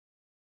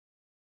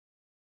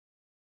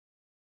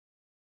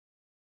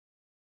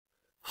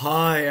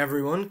Hi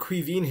everyone,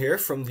 Quiveen here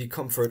from the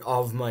comfort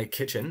of my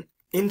kitchen.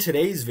 In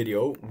today's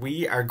video,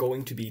 we are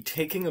going to be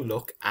taking a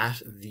look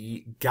at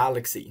the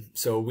galaxy.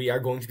 So we are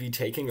going to be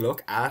taking a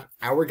look at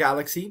our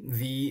galaxy,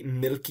 the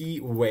Milky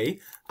Way.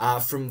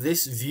 From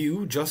this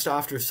view, just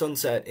after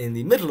sunset in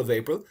the middle of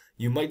April,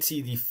 you might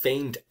see the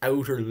faint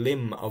outer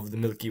limb of the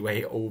Milky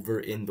Way over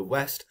in the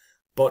west.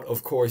 But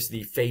of course,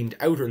 the faint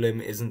outer limb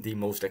isn't the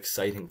most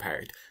exciting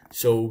part.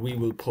 So we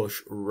will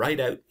push right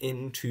out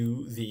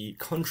into the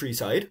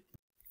countryside.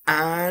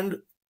 And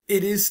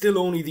it is still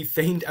only the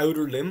faint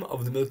outer limb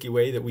of the Milky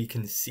Way that we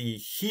can see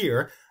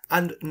here,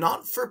 and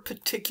not for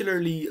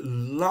particularly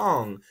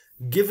long,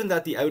 given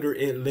that the outer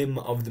limb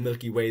of the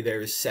Milky Way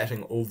there is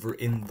setting over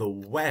in the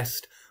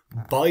west.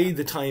 By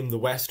the time the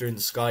western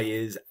sky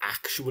is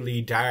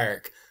actually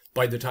dark,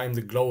 by the time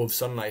the glow of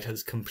sunlight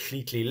has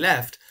completely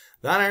left,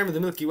 that arm of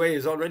the Milky Way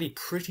is already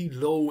pretty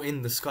low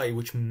in the sky,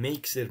 which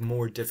makes it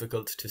more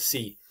difficult to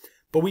see.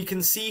 But we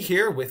can see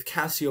here with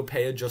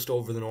Cassiopeia just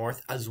over the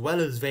north, as well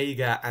as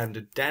Vega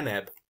and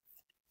Deneb,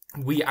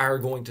 we are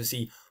going to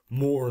see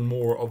more and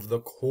more of the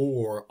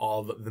core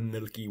of the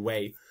Milky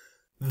Way.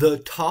 The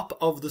top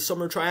of the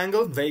summer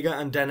triangle, Vega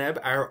and Deneb,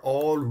 are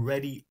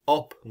already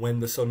up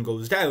when the sun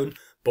goes down,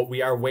 but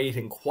we are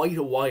waiting quite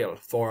a while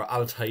for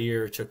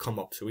Altair to come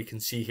up. So we can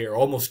see here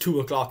almost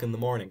 2 o'clock in the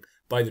morning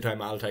by the time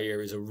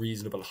Altair is a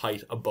reasonable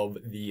height above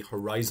the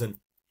horizon.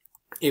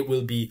 It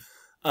will be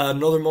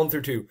another month or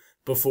two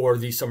before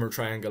the summer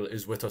triangle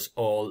is with us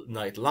all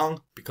night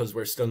long, because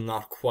we're still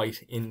not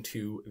quite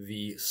into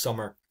the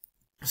summer.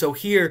 So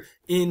here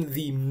in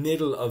the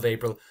middle of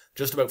April,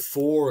 just about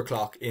 4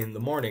 o'clock in the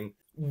morning,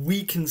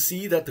 we can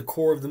see that the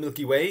core of the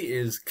Milky Way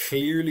is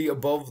clearly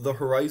above the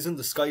horizon.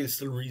 The sky is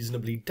still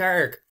reasonably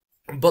dark,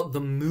 but the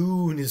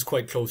moon is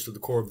quite close to the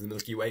core of the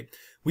Milky Way.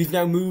 We've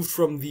now moved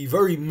from the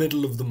very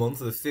middle of the month,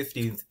 the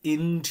 15th,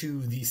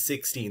 into the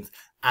 16th,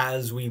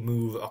 as we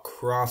move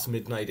across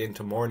midnight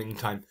into morning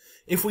time.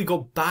 If we go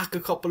back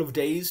a couple of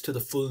days to the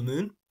full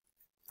moon,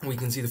 we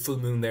can see the full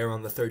moon there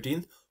on the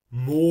 13th,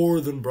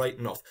 more than bright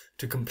enough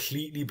to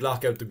completely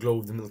block out the glow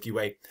of the Milky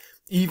Way,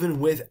 even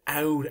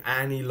without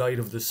any light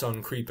of the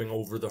sun creeping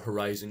over the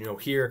horizon. You know,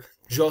 here,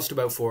 just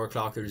about 4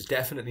 o'clock, there's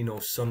definitely no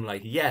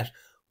sunlight yet,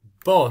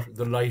 but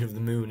the light of the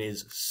moon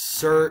is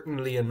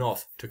certainly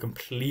enough to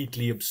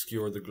completely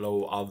obscure the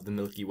glow of the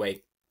Milky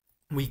Way.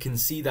 We can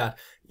see that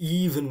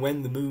even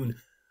when the moon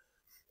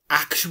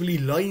actually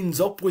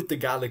lines up with the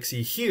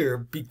galaxy here,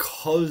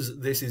 because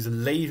this is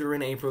later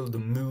in April, the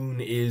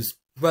moon is,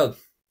 well,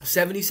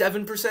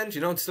 77%, you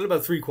know, it's still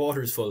about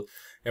 3/4 full.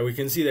 And we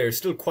can see there's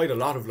still quite a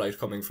lot of light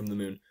coming from the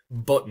moon,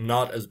 but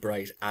not as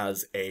bright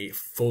as a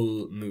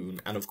full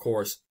moon. And of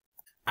course,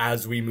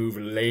 as we move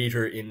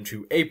later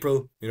into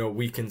April, you know,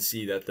 we can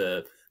see that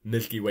the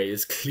Milky Way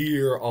is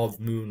clear of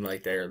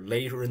moonlight there.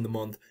 Later in the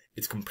month,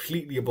 it's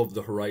completely above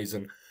the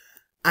horizon.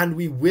 And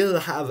we will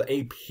have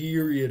a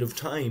period of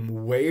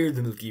time where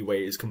the Milky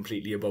Way is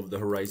completely above the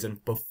horizon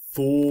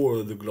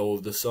before the glow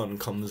of the sun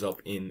comes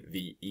up in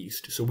the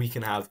east. So we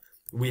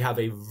have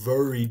a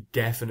very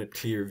definite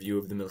clear view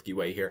of the Milky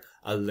Way here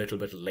a little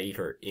bit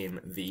later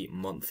in the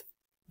month.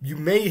 You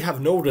may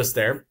have noticed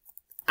there,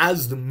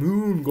 as the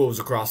moon goes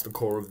across the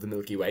core of the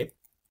Milky Way,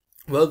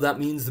 well, that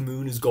means the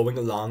moon is going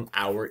along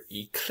our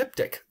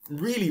ecliptic.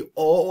 Really,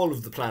 all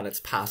of the planets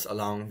pass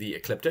along the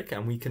ecliptic,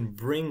 and we can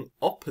bring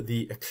up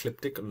the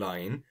ecliptic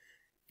line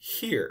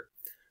here.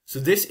 So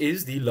this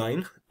is the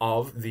line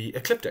of the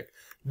ecliptic.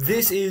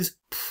 This is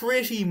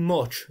pretty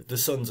much the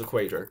sun's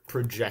equator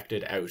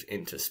projected out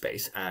into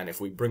space. And if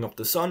we bring up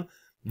the sun,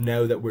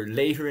 now that we're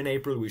later in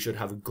April, we should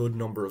have a good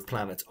number of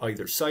planets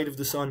either side of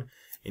the sun.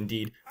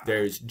 Indeed,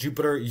 there's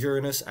Jupiter,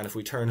 Uranus, and if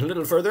we turn a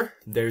little further,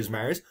 there's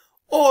Mars.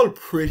 All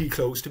pretty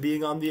close to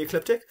being on the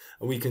ecliptic.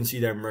 And we can see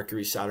there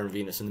Mercury, Saturn,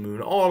 Venus, and the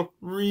Moon, all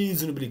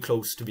reasonably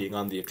close to being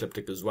on the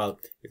ecliptic as well.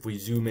 If we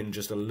zoom in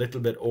just a little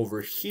bit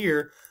over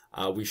here,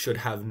 we should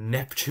have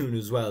Neptune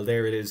as well.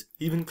 There it is,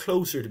 even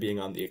closer to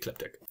being on the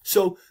ecliptic.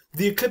 So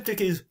the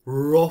ecliptic is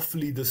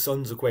roughly the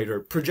sun's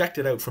equator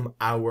projected out from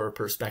our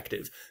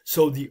perspective.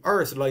 So the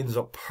Earth lines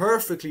up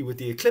perfectly with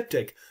the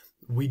ecliptic.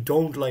 We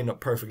don't line up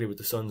perfectly with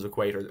the sun's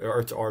equator. The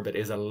Earth's orbit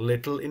is a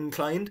little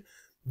inclined.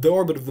 The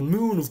orbit of the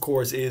moon, of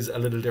course, is a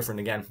little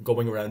different again,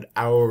 going around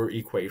our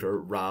equator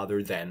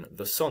rather than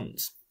the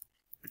sun's.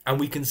 And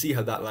we can see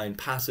how that line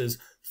passes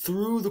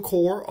through the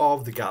core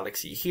of the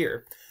galaxy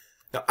here.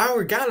 Now,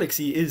 our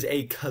galaxy is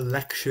a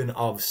collection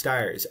of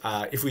stars.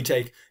 If we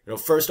take,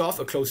 first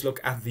off, a close look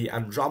at the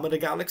Andromeda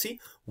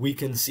galaxy, we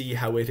can see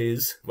how it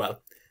is,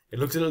 well, it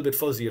looks a little bit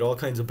fuzzy, it all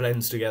kinds of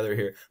blends together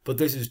here, but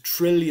this is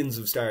trillions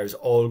of stars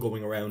all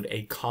going around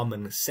a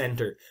common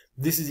center.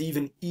 This is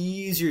even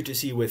easier to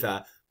see with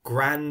a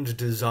grand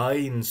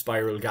design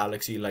spiral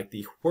galaxy like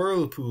the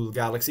Whirlpool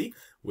galaxy,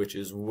 which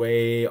is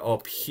way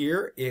up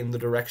here in the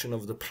direction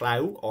of the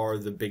Plough or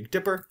the Big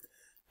Dipper.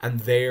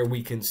 And there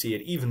we can see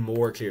it even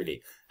more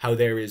clearly, how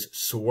there is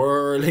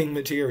swirling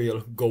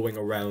material going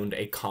around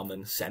a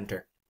common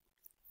center.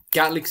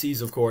 Galaxies,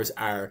 of course,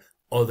 are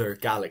other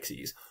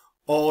galaxies.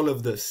 All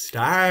of the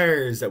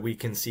stars that we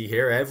can see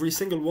here, every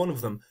single one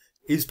of them,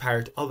 is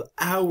part of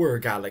our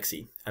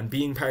galaxy. And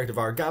being part of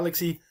our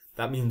galaxy,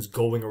 that means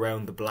going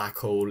around the black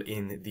hole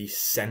in the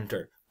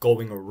center,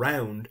 going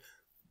around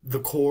the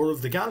core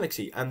of the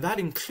galaxy. And that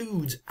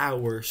includes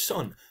our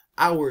sun.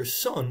 Our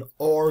sun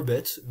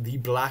orbits the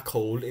black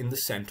hole in the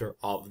center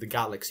of the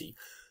galaxy.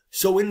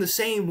 So in the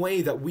same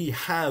way that we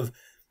have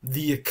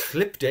the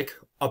ecliptic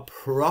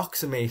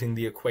approximating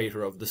the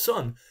equator of the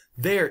sun,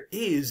 there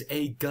is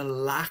a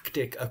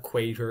galactic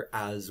equator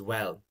as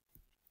well.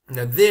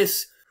 Now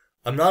this,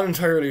 I'm not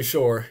entirely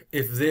sure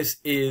if this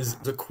is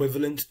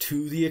equivalent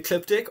to the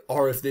ecliptic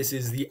or if this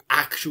is the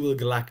actual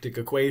galactic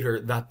equator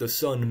that the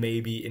sun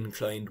may be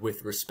inclined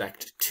with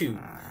respect to.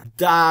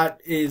 That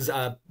is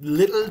a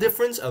little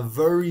difference, a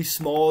very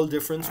small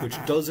difference,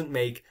 which doesn't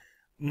make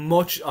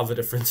much of a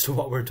difference to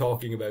what we're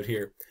talking about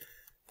here.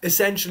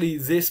 Essentially,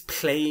 this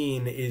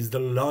plane is the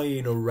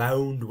line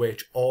around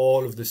which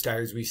all of the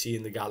stars we see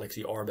in the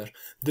galaxy orbit.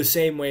 The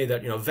same way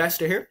that,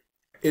 Vesta here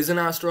is an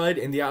asteroid.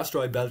 In the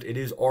asteroid belt, it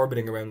is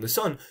orbiting around the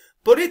sun,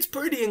 but it's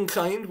pretty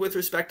inclined with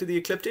respect to the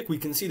ecliptic. We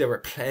can see there are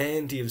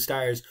plenty of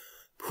stars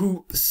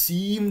who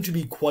seem to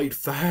be quite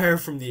far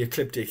from the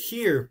ecliptic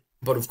here,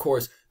 but of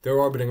course, they're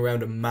orbiting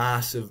around a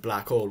massive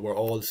black hole. We're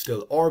all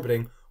still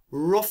orbiting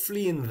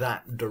roughly in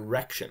that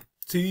direction.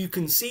 So you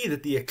can see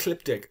that the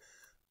ecliptic,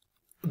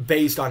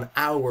 based on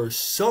our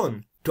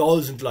sun,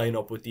 doesn't line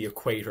up with the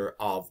equator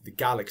of the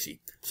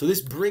galaxy. So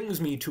this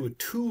brings me to a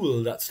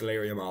tool that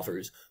Stellarium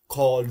offers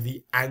called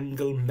the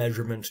angle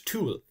measurement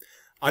tool.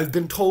 I've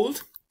been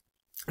told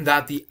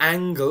that the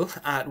angle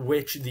at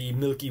which the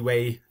Milky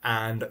Way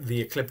and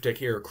the ecliptic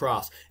here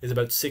cross is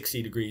about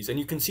 60 degrees. And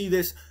you can see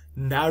this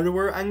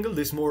narrower angle,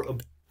 this more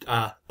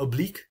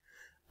oblique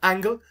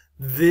angle.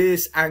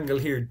 This angle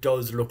here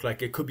does look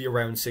like it could be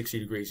around 60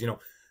 degrees.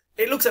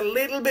 It looks a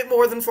little bit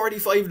more than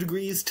 45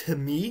 degrees to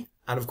me.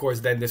 And of course,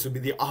 then this would be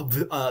the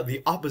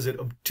opposite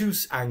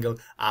obtuse angle,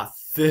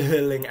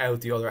 filling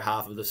out the other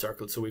half of the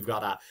circle. So we've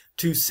got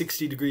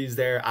 260 degrees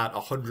there at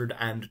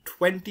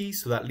 120.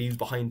 So that leaves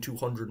behind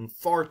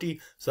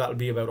 240. So that'll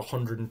be about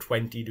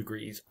 120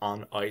 degrees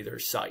on either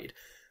side.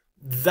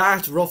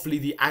 That's roughly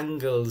the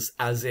angles,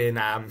 as in,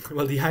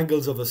 the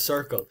angles of a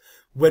circle.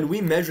 When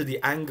we measure the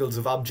angles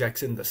of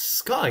objects in the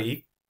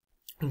sky,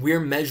 we're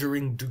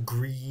measuring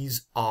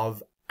degrees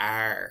of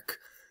arc.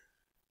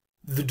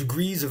 The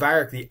degrees of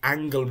arc, the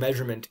angle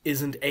measurement,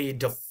 isn't a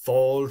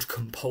default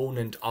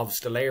component of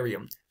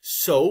Stellarium,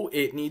 so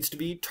it needs to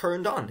be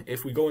turned on.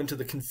 If we go into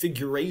the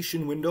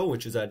configuration window,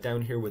 which is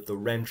down here with the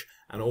wrench,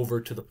 and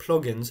over to the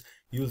plugins,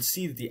 you'll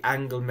see that the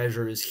angle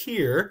measure is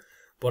here,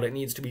 but it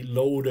needs to be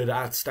loaded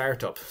at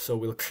startup. So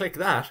we'll click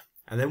that,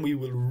 and then we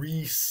will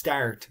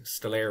restart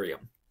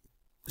Stellarium.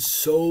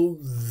 So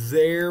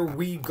there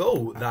we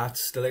go,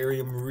 that's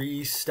Stellarium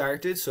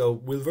restarted. So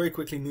we'll very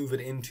quickly move it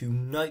into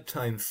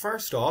nighttime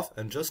first off,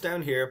 and just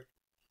down here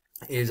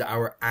is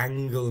our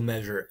angle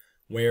measure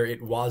where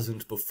it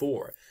wasn't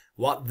before.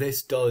 What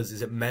this does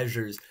is it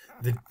measures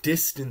the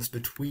distance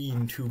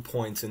between 2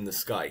 points in the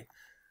sky.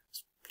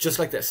 Just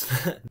like this.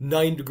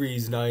 9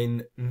 degrees,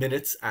 9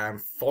 minutes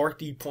and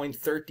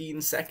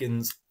 40.13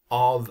 seconds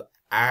of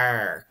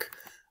arc.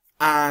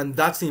 And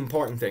that's the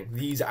important thing.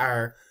 These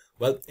are,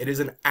 well, it is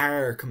an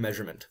arc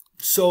measurement.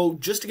 So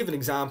just to give an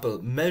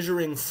example,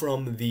 measuring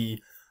from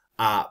the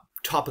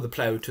top of the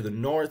cloud to the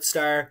North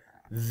Star,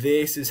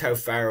 this is how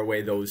far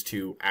away those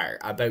two are,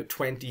 about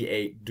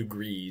 28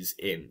 degrees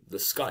in the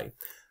sky.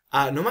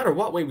 No matter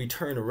what way we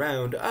turn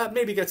around,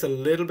 maybe it gets a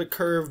little bit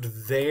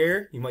curved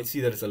there. You might see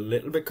that it's a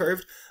little bit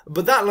curved,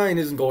 but that line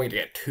isn't going to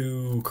get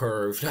too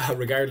curved,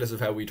 regardless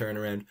of how we turn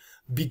around,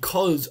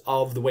 because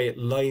of the way it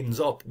lines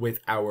up with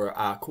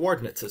our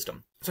coordinate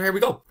system. So here we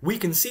go. We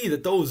can see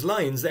that those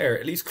lines there,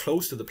 at least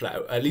close to the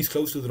cloud, at least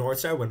close to the North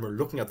Star, when we're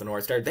looking at the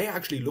North Star, they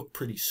actually look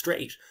pretty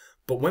straight.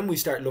 But when we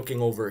start looking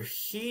over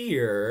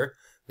here,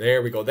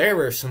 there we go. There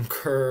are some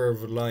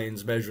curved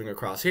lines measuring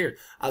across here.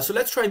 So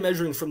let's try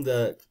measuring from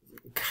the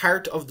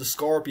cart of the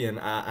Scorpion,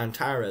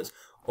 Antares,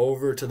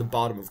 over to the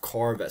bottom of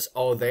Corvus.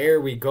 Oh, there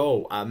we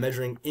go.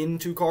 Measuring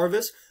into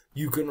Corvus,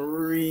 you can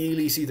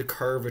really see the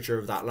curvature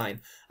of that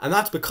line. And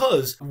that's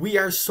because we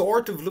are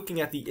sort of looking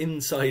at the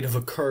inside of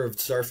a curved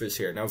surface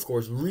here. Now, of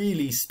course,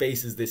 really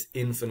space is this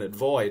infinite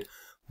void.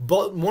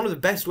 But one of the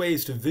best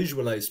ways to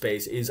visualize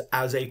space is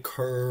as a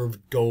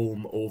curved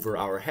dome over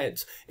our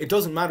heads. It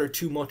doesn't matter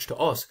too much to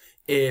us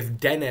if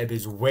Deneb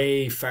is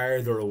way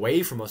farther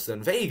away from us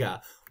than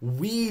Vega.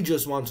 We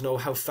just want to know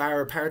how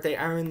far apart they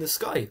are in the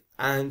sky.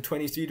 And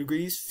 23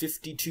 degrees,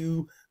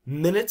 52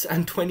 minutes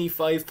and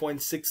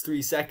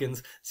 25.63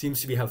 seconds seems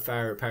to be how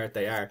far apart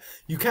they are.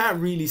 You can't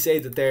really say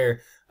that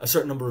they're a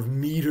certain number of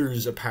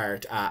meters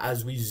apart.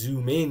 As we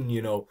zoom in,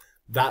 you know,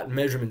 that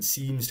measurement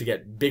seems to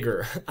get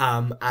bigger.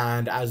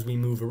 And as we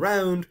move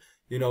around,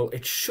 you know,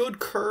 it should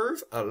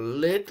curve a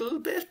little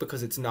bit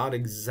because it's not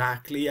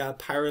exactly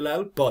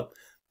parallel, but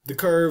the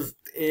curve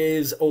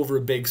is over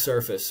a big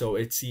surface, so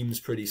it seems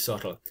pretty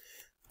subtle.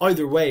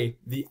 Either way,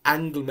 the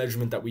angle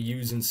measurement that we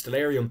use in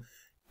Stellarium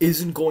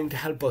isn't going to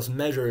help us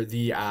measure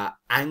the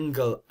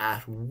angle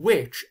at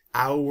which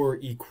our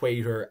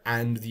equator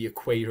and the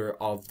equator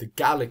of the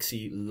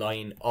galaxy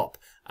line up.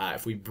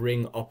 If we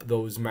bring up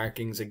those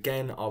markings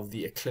again of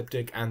the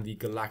ecliptic and the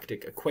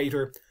galactic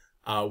equator,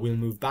 we'll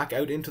move back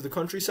out into the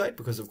countryside,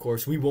 because of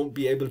course we won't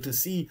be able to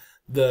see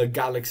the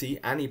galaxy,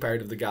 any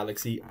part of the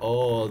galaxy,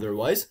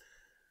 otherwise.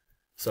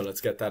 So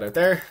let's get that out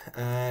there.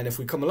 And if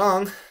we come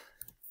along,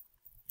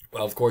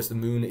 well, of course the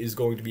moon is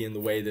going to be in the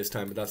way this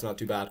time, but that's not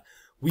too bad.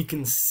 We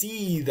can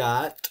see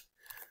that,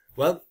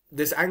 well,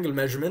 this angle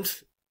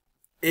measurement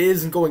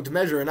isn't going to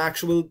measure an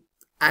actual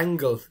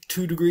angle.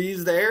 2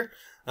 degrees there.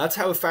 That's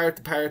how far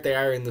apart they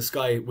are in the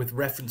sky with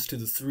reference to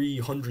the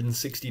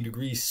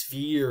 360-degree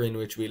sphere in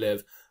which we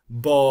live.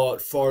 But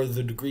for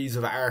the degrees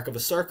of arc of a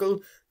circle,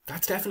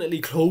 that's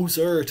definitely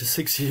closer to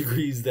 60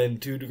 degrees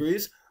than 2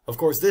 degrees. Of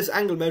course, this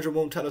angle measure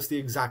won't tell us the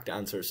exact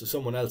answer, so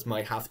someone else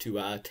might have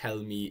to tell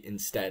me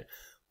instead.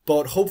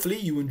 But hopefully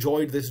you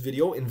enjoyed this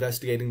video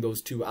investigating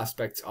those two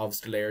aspects of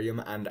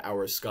Stellarium and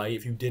our sky.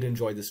 If you did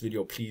enjoy this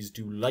video, please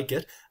do like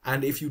it.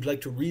 And if you'd like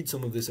to read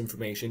some of this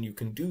information, you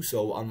can do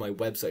so on my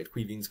website,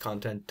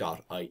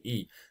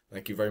 queevinscontent.ie.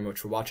 Thank you very much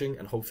for watching,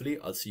 and hopefully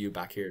I'll see you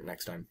back here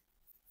next time.